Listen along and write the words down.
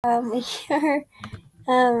We are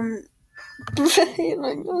um I'm just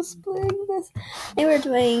playing this. And we're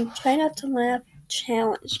doing try not to laugh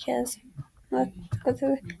challenge because what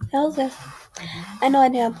the hell is this? I know I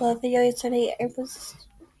didn't upload a video yesterday. It was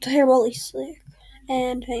terribly sick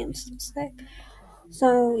and I am still sick.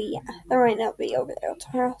 So yeah, there might not be over there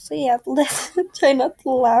tomorrow. So yeah, let's try not to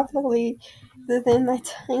laugh within my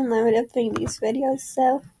time limit of doing these videos.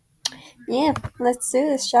 So yeah, let's do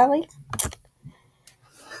this, shall we?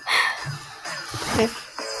 Okay.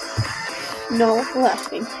 No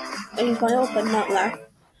laughing. I use my open, not laugh.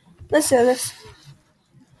 Let's do this.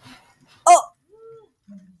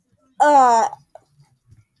 Oh!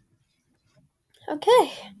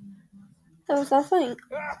 Okay. That was not funny.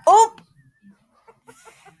 Oh!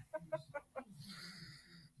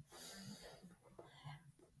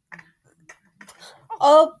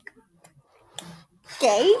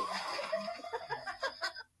 Okay.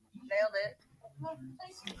 Nailed it.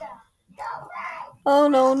 Oh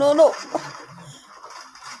no.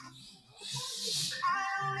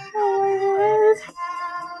 Oh my god.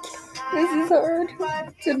 This is hard.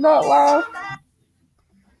 Did not laugh.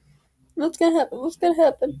 What's gonna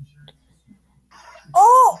happen?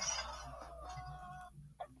 Oh!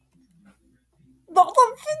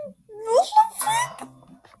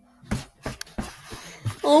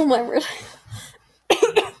 Oh my word.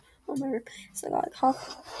 Oh my word. So I got a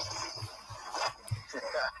cough.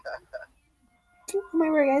 Oh my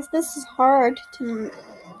word, guys. This is hard to...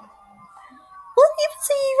 What is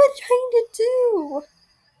he even trying to do?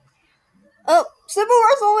 Oh, simple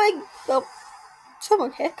wrestling! Oh,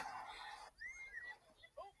 someone kick.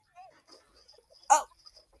 Oh.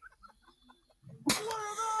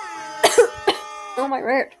 Oh my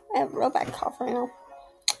word. I have a real bad cough right now.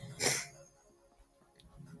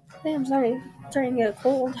 Hey, I'm sorry. I'm starting to get a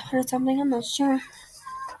cold or something. I'm not sure.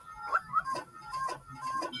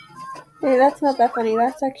 Hey, that's not that funny.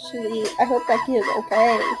 That's actually... I hope that kid is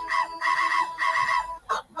okay.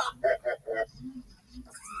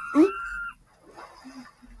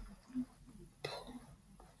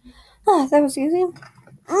 Oh, that was easy.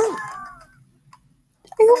 I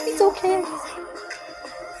hope he's okay.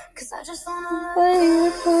 Cause I just wanna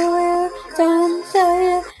don't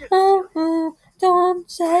say it, don't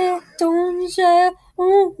say it, don't say it.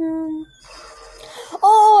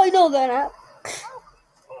 Oh, I know that app.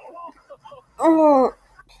 Oh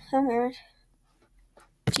my god.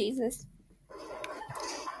 Jesus.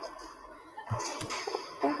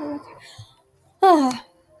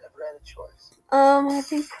 I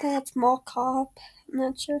think that's mall cop. I'm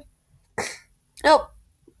not sure. Oh,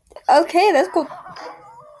 okay, that's cool.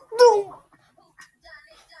 No.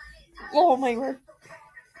 Oh my word.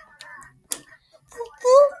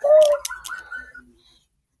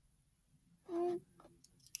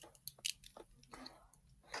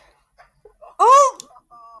 Oh!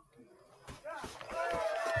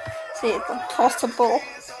 See, it's impossible.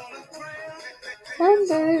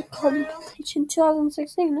 Under completion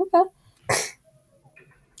 2016. Okay.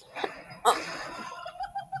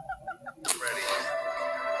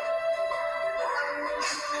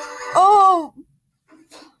 Oh!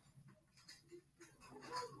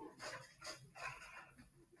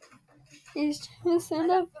 He's trying to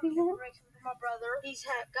stand up here. My brother, he's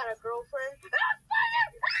got a girlfriend.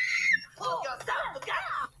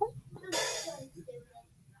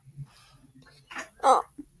 Oh.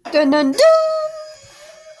 Dun dun dun!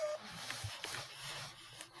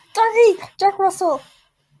 Jack Russell!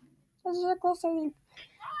 That's Jack Russell.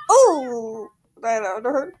 Oh! That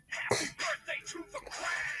hurt.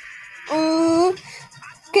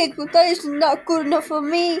 Okay, that is not good enough for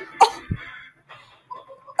me.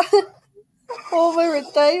 Oh my word,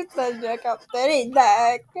 that is not Jack up. That is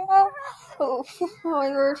that. Oh my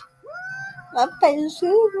word. I'm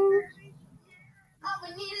patient.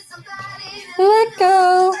 Let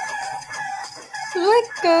go. Let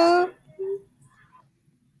go.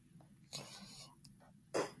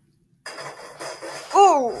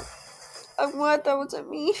 Oh! I'm glad that wasn't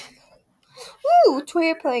me. Ooh,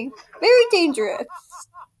 toy plane. Very dangerous.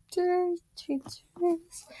 Very dangerous.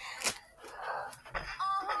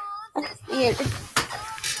 Yeah.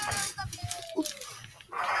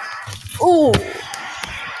 Oh!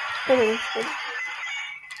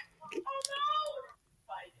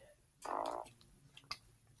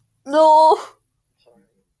 No!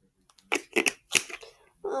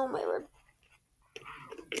 Oh my word.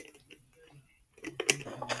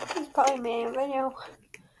 He's probably made a video.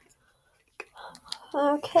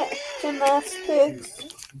 Okay, gymnastics.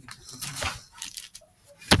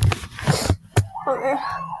 Okay,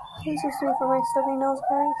 this is for my stuffy nose,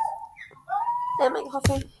 guys. And my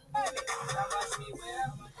coffee.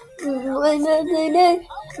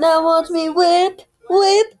 Now watch me whip.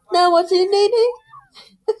 Now watch me nay.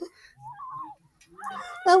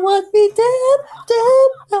 Now watch me dab.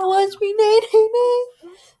 Now watch me nay.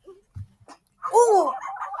 Oh,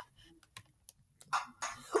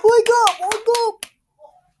 wake up.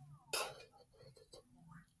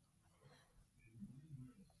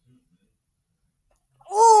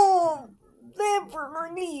 Oh, never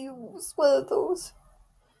knees. One of those.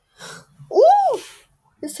 Ooh,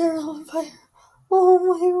 is there on fire? Oh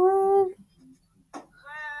my word.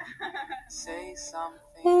 Say something.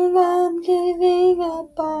 And I'm giving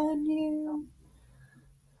up on you.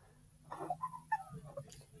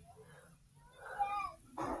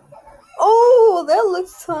 Oh, that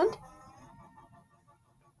looks fun. You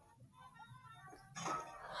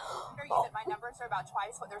that my numbers are about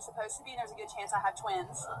twice what they're supposed to be, and there's a good chance I have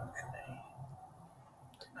twins.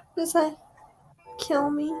 Does that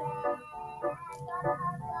kill me?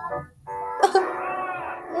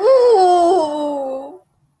 Ooh.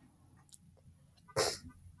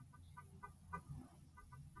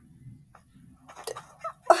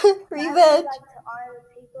 Revenge.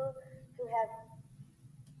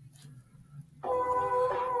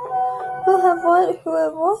 Who have what? Who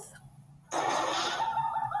have what?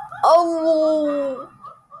 Oh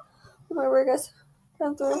my word, guys.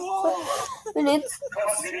 Time to minutes.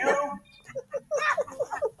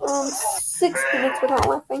 6 minutes without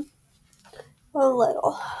laughing. A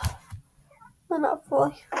little. But not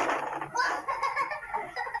fully.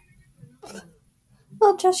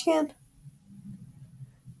 Oh, trash can.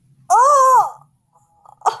 Oh!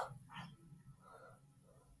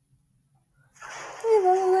 Leave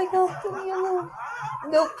me alone.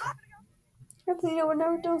 Nope. Definitely we're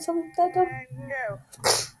never doing something that dumb.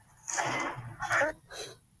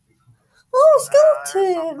 Oh,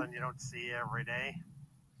 skeleton! Something you don't see every day.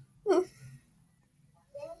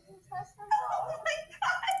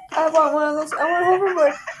 I want one of those. I want a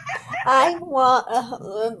hoverboard. I want a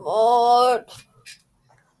hoverboard.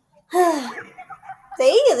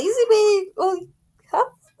 Hey, at least you made only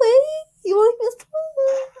halfway. You only missed one.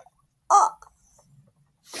 Oh.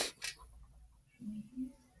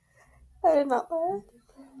 I did not laugh.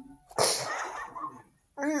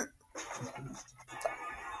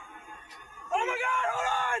 Oh my God! Hold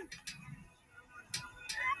on!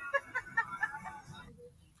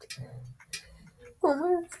 Oh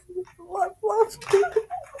my! What?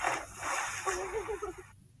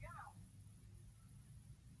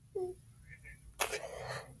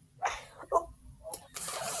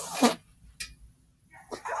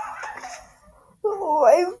 Oh, I.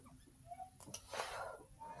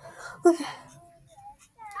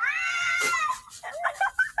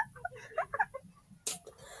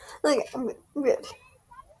 Okay, I'm good.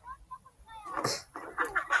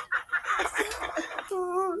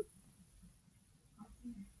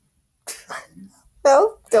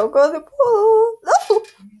 No, don't go to the pool. No.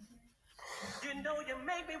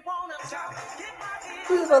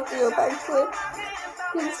 Who's about to do a backflip?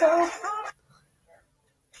 Himself.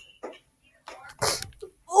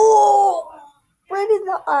 Oh, right in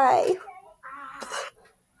the eye.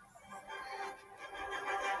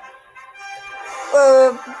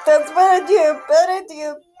 That's bad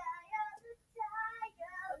idea.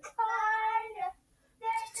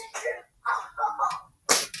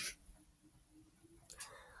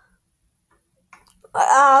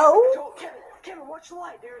 Ow. Kevin, watch the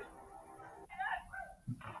light, dude.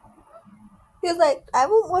 He was like, I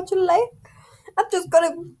won't watch your life. I'm just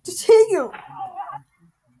gonna see you.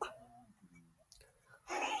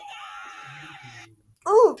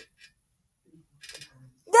 Oh.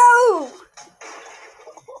 No.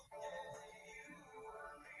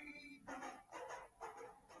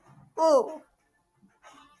 Oh.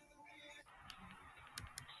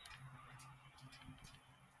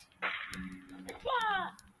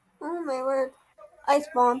 Oh my word. Ice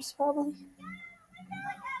bombs, probably.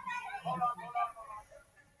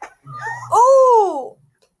 Oh!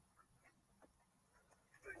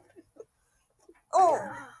 Oh!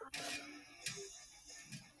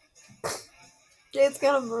 It's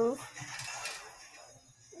gonna move.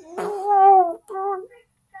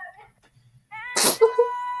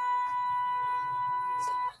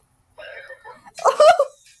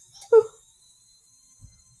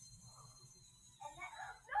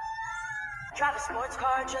 Drive a sports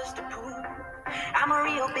car just to prove I'm a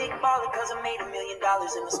real big baller, cause I made $1 million and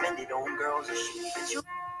I spend it on girls and shoes.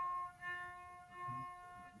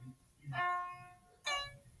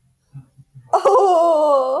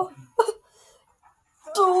 Oh!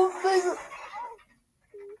 Don't make it.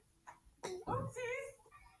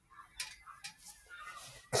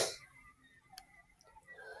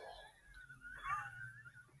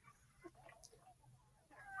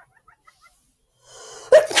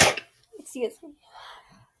 Excuse me.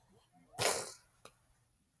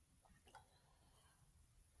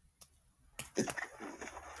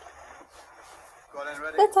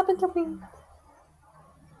 That's happened to me.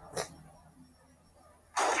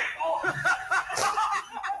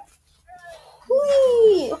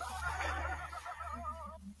 Whee!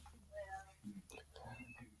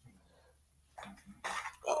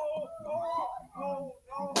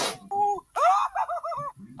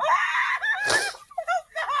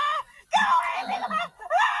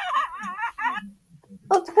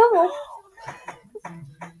 Oh, come on.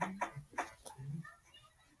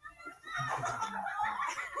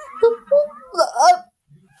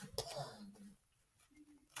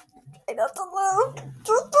 I got to love.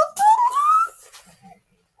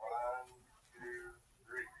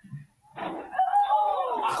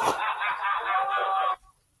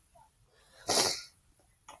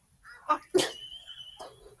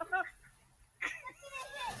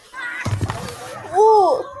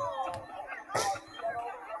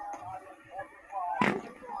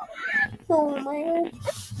 Oh my god.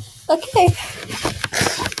 Okay.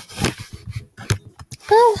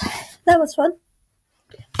 Well, that was fun.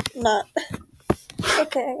 Not.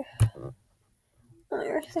 Okay.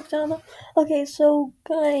 Okay, so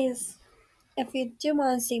guys, if you do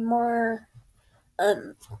want to see more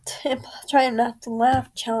try not to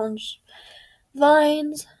laugh challenge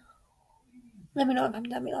vines, let me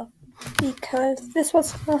know. Because this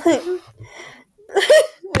was fun.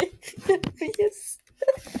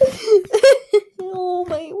 Oh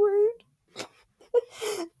my word.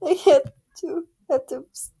 I had to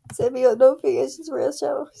send me a notifications for a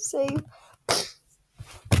show. Save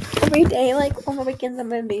every day, like on the weekends. I'm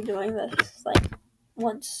gonna be doing this like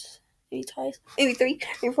once, maybe twice, maybe 3,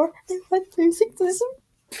 maybe 4, maybe 5, maybe 6, maybe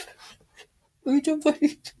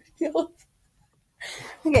 7.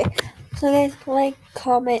 Okay, so guys, like,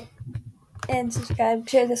 comment, and subscribe.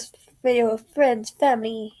 Share this video with friends,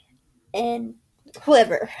 family, and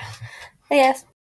whoever. I guess.